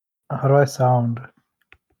How do I sound?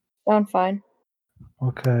 Sound fine.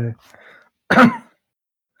 Okay.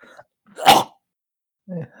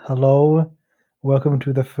 Hello. Welcome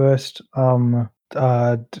to the first welcome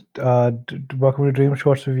to Dream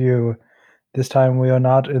Shorts review. This time we are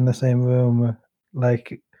not in the same room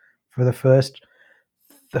like for the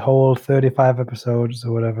whole 35 episodes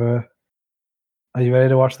or whatever. Are you ready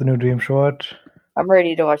to watch the new Dream Short? I'm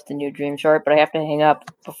ready to watch the new Dream Short, but I have to hang up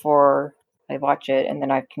before I watch it, and then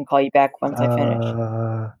I can call you back once I finish.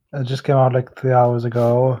 It just came out like 3 hours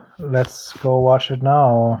ago. Let's go watch it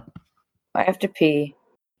now. I have to pee.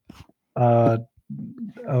 Okay.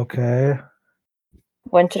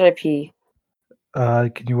 When should I pee?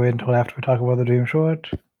 Can you wait until after we talk about the Dream Short?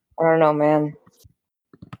 I don't know, man.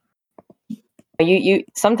 You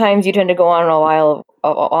sometimes you tend to go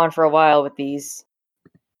on for a while with these.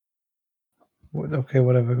 Okay,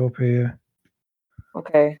 whatever. Go pee.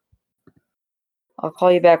 Okay. I'll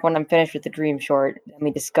call you back when I'm finished with the Dream Short. Let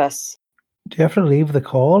me discuss. Do you have to leave the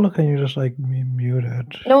call, or can you just like mute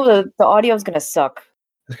it? No, the audio's gonna suck.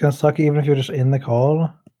 It's gonna suck even if you're just in the call?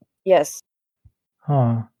 Yes.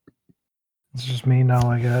 Huh. It's just me now,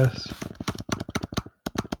 I guess.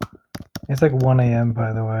 It's like 1 a.m.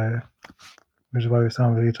 by the way, which is why we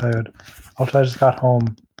sound really tired. Also, I just got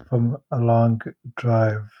home from a long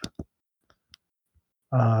drive.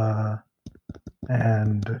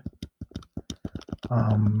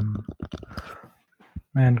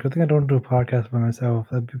 Man, good thing I don't do a podcast by myself.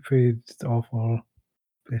 That'd be pretty awful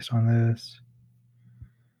based on this.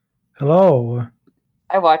 Hello.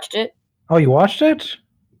 I watched it. Oh, you watched it?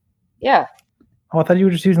 Yeah. Oh, I thought you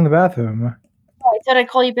were just using the bathroom. I said I'd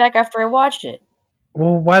call you back after I watched it.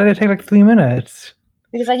 Well, why did it take like 3 minutes?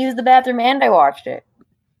 Because I used the bathroom and I watched it.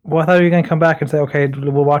 Well, I thought you were going to come back and say, okay,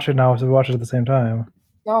 we'll watch it now, so we watch it at the same time.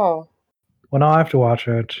 No. Well, now I have to watch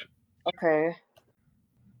it. Okay.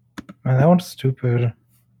 Man, that one's stupid.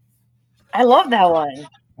 I love that one.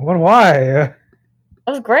 What? Why? That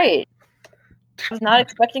was great. I was not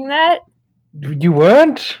expecting that. You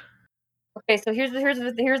weren't? Okay, so here's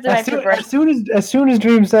the As soon as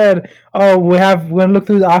Dream said, "Oh, we're gonna look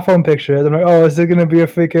through the iPhone pictures," I'm like, "Oh, is it gonna be a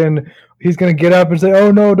freaking? He's gonna get up and say,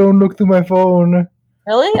 "Oh no, don't look through my phone."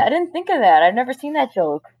 Really? I didn't think of that. I've never seen that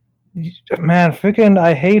joke. Man, freaking!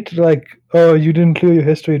 I hate like, "Oh, you didn't clear your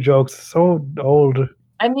history" jokes. So old.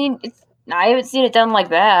 I mean, I haven't seen it done like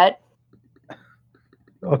that.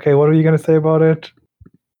 Okay, what are you gonna say about it?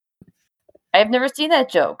 I've never seen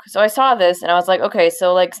that joke. So I saw this and I was like, okay,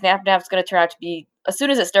 so like Snapnap's gonna turn out to be. As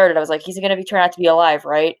soon as it started, I was like, he's gonna turn out to be alive,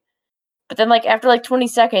 right? But then like after like 20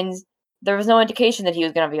 seconds, there was no indication that he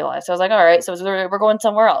was gonna be alive. So I was like, all right, so we're going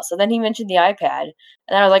somewhere else. So then he mentioned the iPad,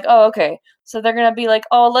 and I was like, oh, okay. So they're gonna be like,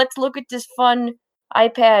 oh, let's look at this fun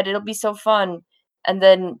iPad. It'll be so fun. And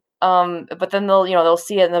then but then they'll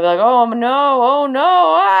see it and they'll be like, oh no,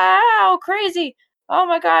 oh crazy. Oh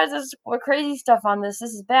my god, there's crazy stuff on this.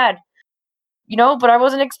 This is bad. But I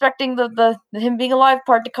wasn't expecting the him being alive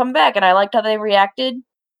part to come back, and I liked how they reacted.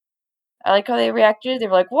 They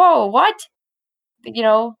were like, "Whoa, what?"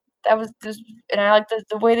 That was just, and I liked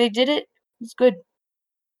the way they did it. It was good.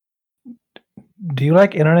 Do you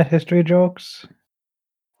like internet history jokes?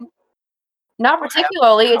 Not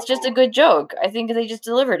particularly. It's just a good joke. I think they just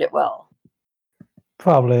delivered it well.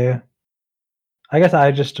 Probably. I guess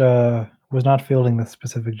I just was not feeling the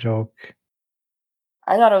specific joke.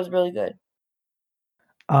 I thought it was really good.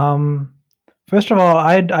 First of all,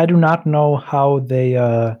 I do not know how they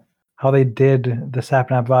did the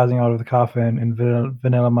sapnap rising out of the coffin in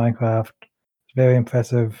vanilla Minecraft. Very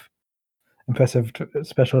impressive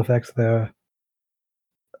special effects there.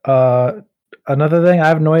 Another thing, I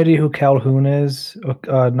have no idea who Calhoun is.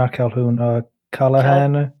 Not Calhoun.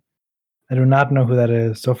 Callahan. I do not know who that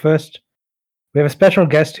is. So first, we have a special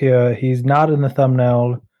guest here. He's not in the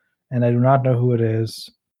thumbnail, and I do not know who it is.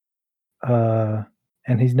 And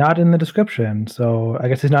he's not in the description, so I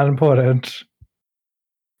guess he's not important.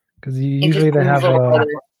 Because usually they have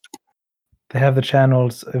the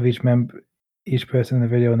channels of each person in the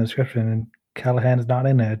video in the description, and Callahan is not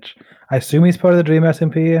in it. I assume he's part of the Dream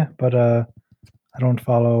SMP, but I don't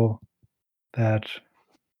follow that.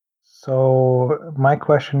 So my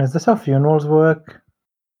question is this how funerals work?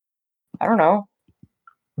 I don't know.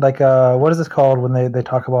 Like what is this called when they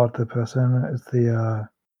talk about the person? It's the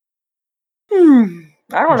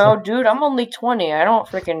I don't know, dude. I'm only 20. I don't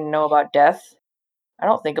freaking know about death. I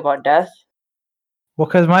don't think about death. Well,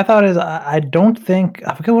 because my thought is, I don't think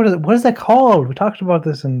I forget what is that called. We talked about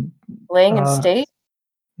this in laying in state.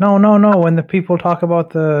 No. When the people talk about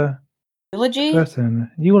the eulogy.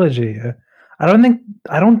 I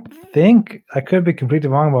don't think I could be completely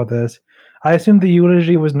wrong about this. I assume the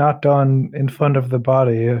eulogy was not done in front of the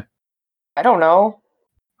body. I don't know.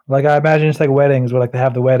 Like I imagine it's like weddings where like they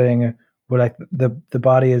have the wedding where like the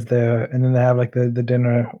body is there, and then they have like the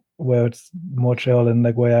dinner where it's more chill and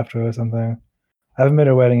like way after or something. I haven't been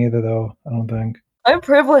to a wedding either though. I don't think. I'm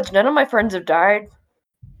privileged. None of my friends have died.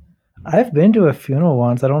 I've been to a funeral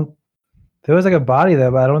once. There was like a body there,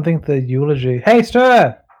 but I don't think the eulogy. Hey,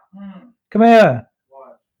 Stir! Come here.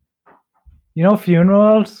 What? You know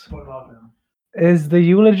funerals? What about him? Does the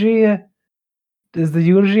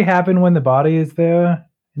eulogy happen when the body is there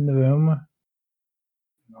in the room?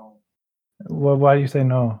 No. Well, why do you say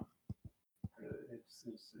no? It's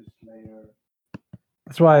later.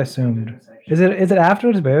 That's what I assumed. Is it after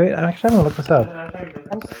it's buried? I'm actually gonna look this up.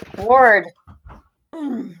 I'm bored.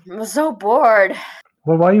 I'm so bored.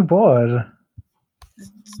 Well, why are you bored?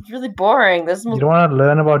 It's really boring. This is You don't want to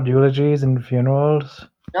learn about eulogies and funerals?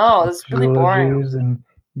 no. This is really boring. Eulogies and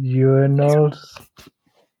urinals?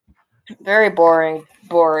 Very boring.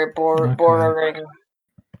 Okay. Boring.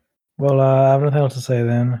 Well, I have nothing else to say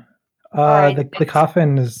then. Alright. The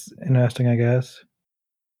coffin is interesting, I guess.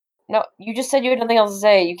 No, you just said you had nothing else to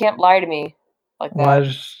say. You can't lie to me like that. Well,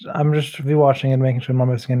 I'm just rewatching it, making sure I'm not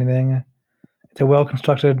missing anything. It's a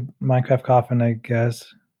well-constructed Minecraft coffin, I guess.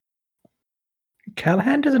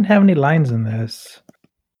 Callahan doesn't have any lines in this.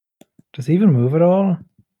 Does he even move at all?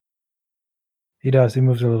 He does. He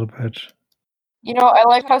moves a little bit. You know, I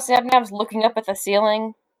like how Snapnap's looking up at the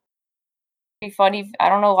ceiling. Pretty funny. I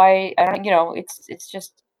don't know why. I don't. You know, it's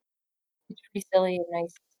pretty silly and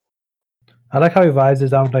nice. I like how he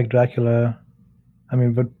rises out like Dracula. I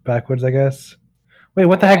mean, but backwards, I guess. Wait,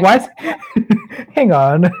 what the heck? Why is... Hang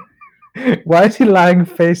on. Why is he lying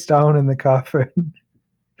face down in the coffin?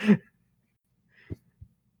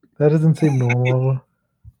 That doesn't seem normal.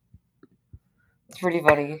 It's pretty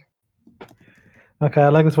funny. Okay, I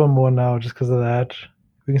like this one more now just because of that.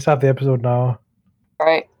 We can stop the episode now. All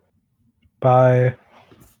right. Bye.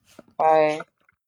 Bye.